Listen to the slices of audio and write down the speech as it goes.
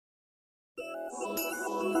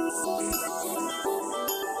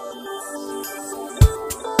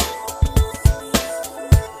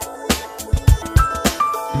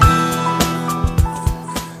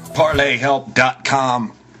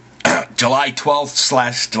July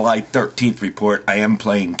 12th / July 13th report. I am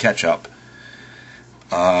playing catch-up.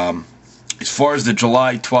 As far as the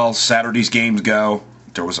July 12th Saturday's games go,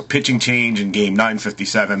 there was a pitching change in game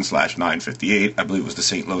 957 / 958. I believe it was the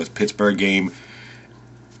St. Louis-Pittsburgh game.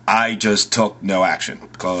 I just took no action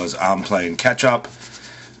because I'm playing catch-up.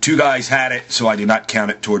 Two guys had it, so I did not count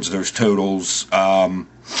it towards those totals.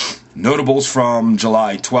 Notables from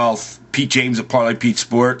July 12th. Pete James at Parlay Pete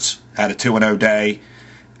Sports had a 2-0 day,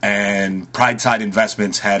 and Prideside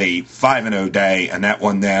Investments had a 5-0 day, and that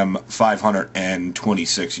won them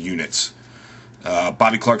 526 units.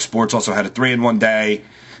 Bobby Clark Sports also had a 3-1 day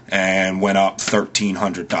and went up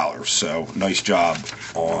 $1,300. So nice job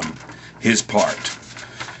on his part.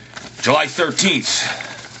 July 13th,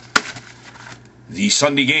 the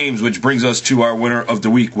Sunday games, which brings us to our winner of the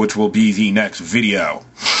week, which will be the next video.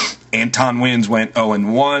 Anton Wins went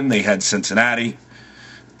 0-1. They had Cincinnati.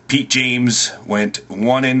 Pete James went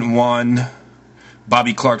 1-1.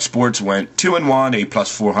 Bobby Clark Sports went 2-1, a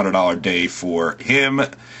plus $400 day for him.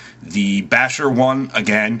 The Basher won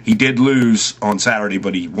again. He did lose on Saturday,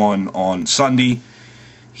 but he won on Sunday.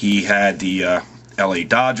 He had the LA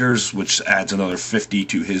Dodgers, which adds another 50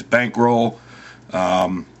 to his bankroll.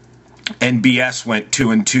 NBS went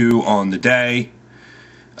 2-2 on the day.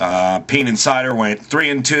 Payne Insider went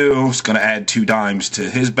 3-2. It's going to add 2 dimes to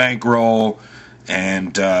his bankroll.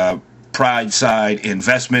 And Prideside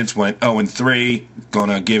Investments went 0-3. Going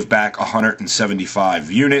to give back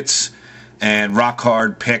 175 units. And Rock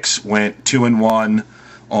Hard Picks went 2-1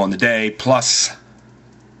 on the day, plus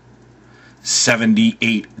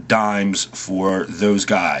 78 dimes for those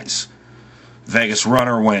guys. Vegas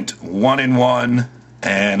Runner went 1-1.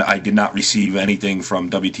 And I did not receive anything from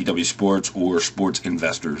WTW Sports or Sports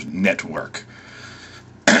Investors Network.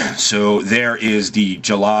 So there is the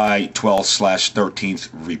July 12th / 13th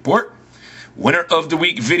report. Winner of the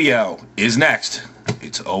week video is next.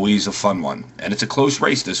 It's always a fun one. And it's a close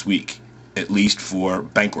race this week, at least for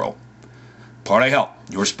bankroll. Parlay Help,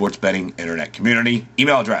 your sports betting internet community.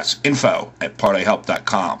 Email address,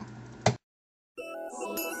 info@parlayhelp.com.